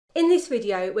In this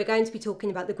video, we're going to be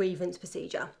talking about the grievance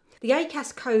procedure. The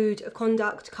ACAS code of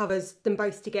conduct covers them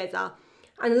both together,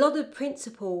 and a lot of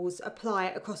principles apply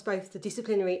across both the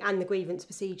disciplinary and the grievance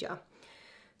procedure.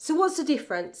 So what's the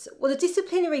difference? Well, the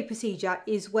disciplinary procedure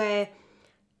is where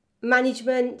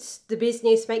management, the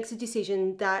business, makes a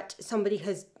decision that somebody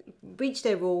has breached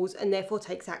their rules and therefore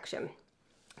takes action.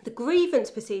 The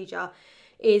grievance procedure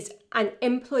is an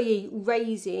employee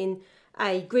raising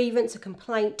a grievance, a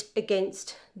complaint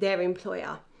against their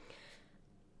employer.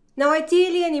 Now,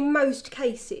 ideally and in most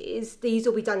cases, these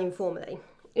will be done informally.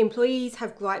 Employees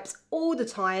have gripes all the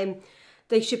time.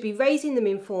 They should be raising them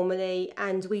informally,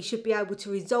 and we should be able to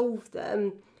resolve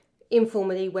them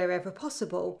informally wherever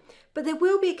possible. But there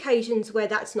will be occasions where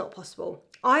that's not possible,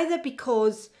 either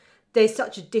because there's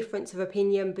such a difference of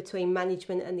opinion between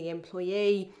management and the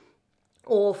employee,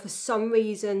 or for some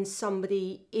reason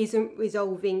somebody isn't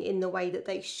resolving in the way that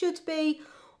they should be,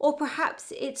 or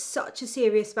perhaps it's such a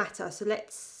serious matter. So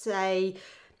let's say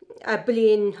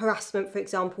bullying, harassment, for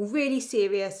example, really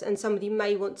serious, and somebody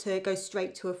may want to go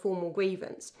straight to a formal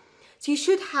grievance. So you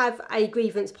should have a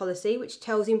grievance policy which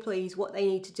tells employees what they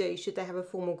need to do should they have a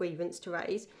formal grievance to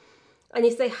raise. And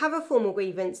if they have a formal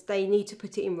grievance, they need to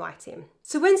put it in writing.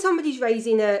 So when somebody's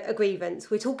raising a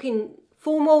grievance, we're talking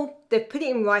formal, they've put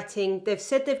it in writing, they've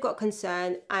said they've got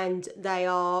concern, and they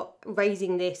are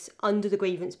raising this under the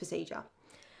grievance procedure.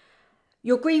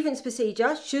 Your grievance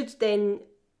procedure should then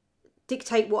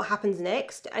dictate what happens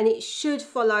next, and it should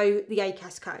follow the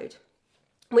ACAS code,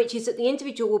 which is that the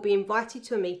individual will be invited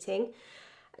to a meeting.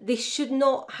 This should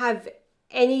not have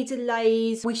any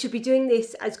delays. We should be doing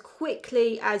this as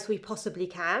quickly as we possibly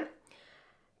can.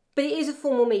 But it is a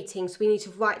formal meeting, so we need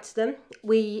to write to them.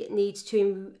 We need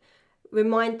to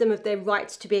remind them of their right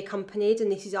to be accompanied, and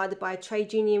this is either by a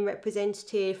trade union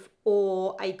representative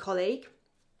or a colleague.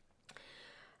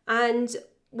 And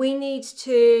we need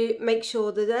to make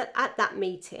sure that at that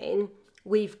meeting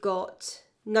we've got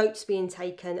notes being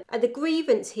taken. At the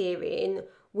grievance hearing,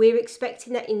 we're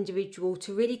expecting that individual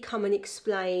to really come and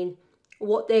explain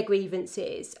what their grievance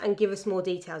is and give us more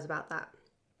details about that.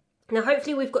 Now,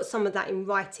 hopefully we've got some of that in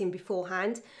writing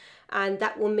beforehand, and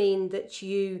that will mean that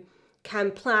you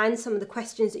can plan some of the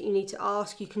questions that you need to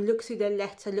ask. You can look through their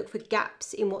letter, look for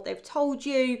gaps in what they've told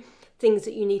you, things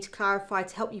that you need to clarify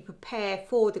to help you prepare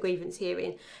for the grievance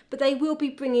hearing. But they will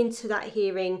be bringing to that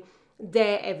hearing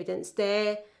their evidence,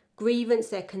 their grievance,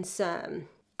 their concern.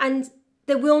 And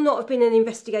there will not have been an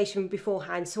investigation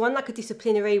beforehand. So unlike a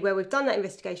disciplinary where we've done that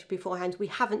investigation beforehand, we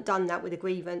haven't done that with a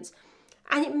grievance.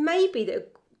 And it may be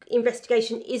that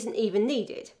investigation isn't even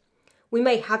needed. We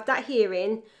may have that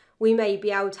hearing, we may be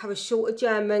able to have a short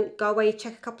adjournment, go away,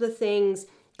 check a couple of things,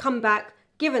 come back,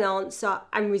 give an answer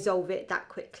and resolve it that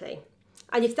quickly.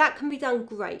 And if that can be done,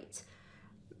 great.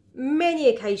 Many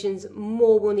occasions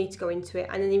more will need to go into it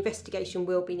and an investigation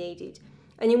will be needed.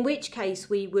 And in which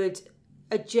case we would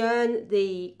adjourn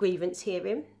the grievance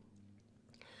hearing.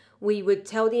 We would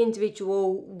tell the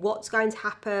individual what's going to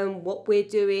happen, what we're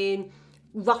doing,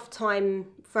 rough time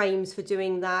frames for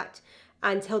doing that,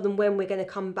 and tell them when we're going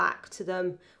to come back to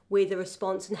them with a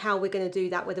response and how we're going to do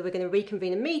that, whether we're going to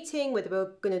reconvene a meeting, whether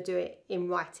we're going to do it in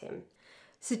writing.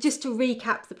 So just to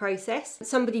recap the process,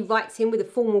 somebody writes in with a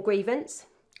formal grievance.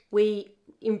 We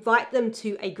invite them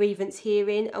to a grievance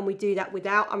hearing, and we do that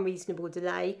without unreasonable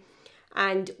delay,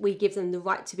 and we give them the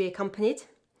right to be accompanied.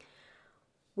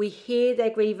 We hear their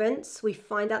grievance, we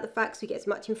find out the facts, we get as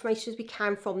much information as we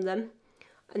can from them,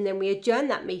 and then we adjourn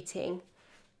that meeting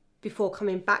before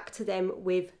coming back to them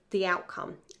with the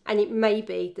outcome. And it may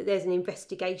be that there's an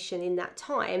investigation in that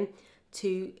time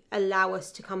to allow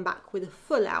us to come back with a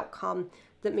full outcome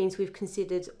that means we've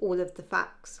considered all of the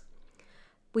facts.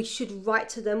 We should write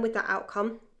to them with that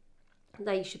outcome.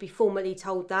 They should be formally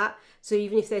told that. So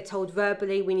even if they're told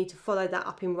verbally, we need to follow that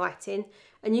up in writing.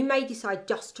 And you may decide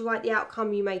just to write the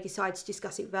outcome. You may decide to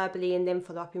discuss it verbally and then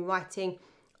follow up in writing.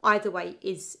 Either way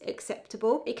is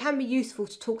acceptable. It can be useful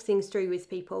to talk things through with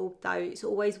people, though. It's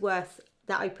always worth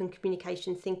that open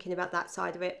communication, thinking about that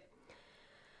side of it.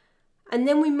 And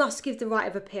then we must give the right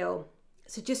of appeal.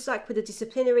 So just like with a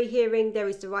disciplinary hearing, there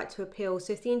is the right to appeal.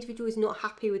 So if the individual is not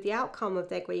happy with the outcome of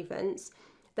their grievance,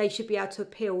 they should be able to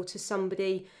appeal to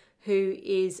somebody who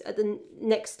is at the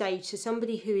next stage. So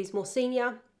somebody who is more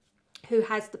senior, who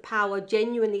has the power,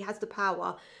 genuinely has the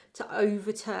power to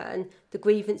overturn the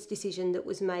grievance decision that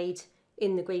was made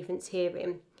in the grievance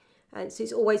hearing. And so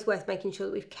it's always worth making sure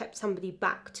that we've kept somebody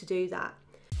back to do that.